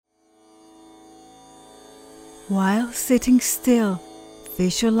While sitting still,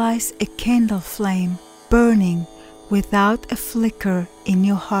 visualize a candle flame burning without a flicker in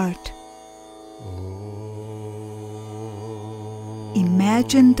your heart.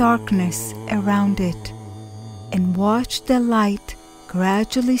 Imagine darkness around it and watch the light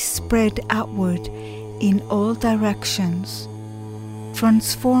gradually spread outward in all directions,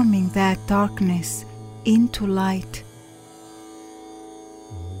 transforming that darkness into light.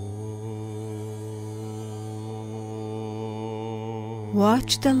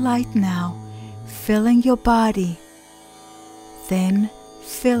 Watch the light now filling your body, then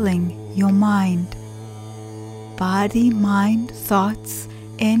filling your mind. Body, mind, thoughts,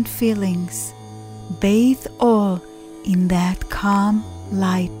 and feelings, bathe all in that calm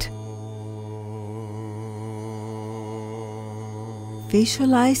light.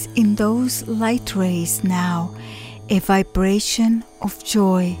 Visualize in those light rays now a vibration of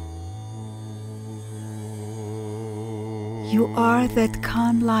joy. You are that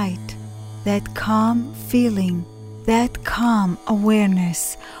calm light, that calm feeling, that calm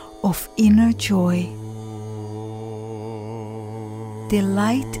awareness of inner joy.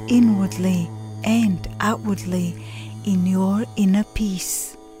 Delight inwardly and outwardly in your inner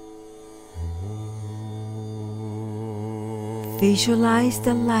peace. Visualize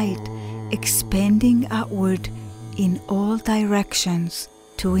the light expanding outward in all directions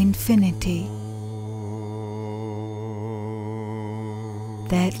to infinity.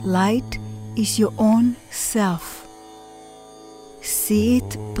 That light is your own self. See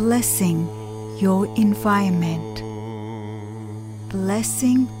it blessing your environment,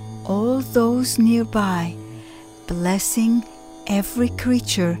 blessing all those nearby, blessing every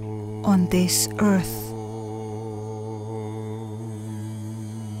creature on this earth.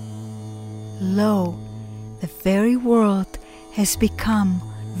 Lo, the very world has become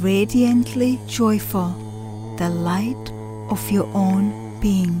radiantly joyful, the light of your own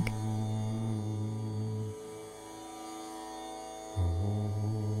being.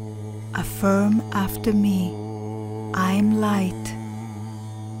 Affirm after me, I am light,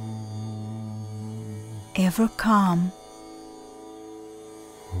 ever calm,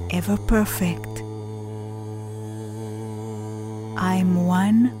 ever perfect. I am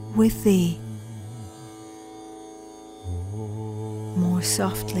one with thee. More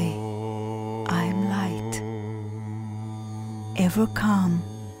softly, I am light, ever calm,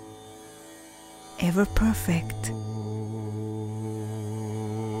 ever perfect.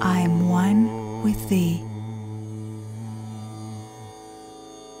 I am one with thee.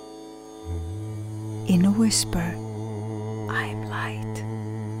 In a whisper, I am light,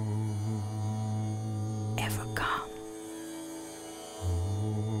 ever calm,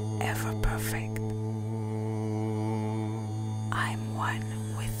 ever perfect. I am one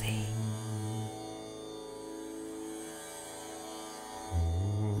with thee.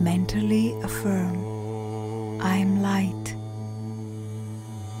 Mentally affirm, I am light,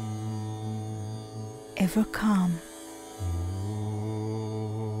 ever calm,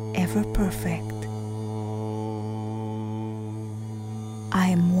 ever perfect. I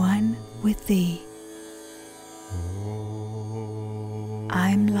am one with thee. I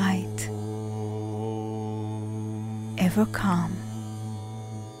am light, ever calm,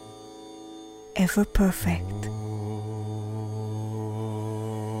 ever perfect.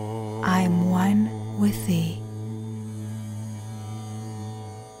 I am one with thee.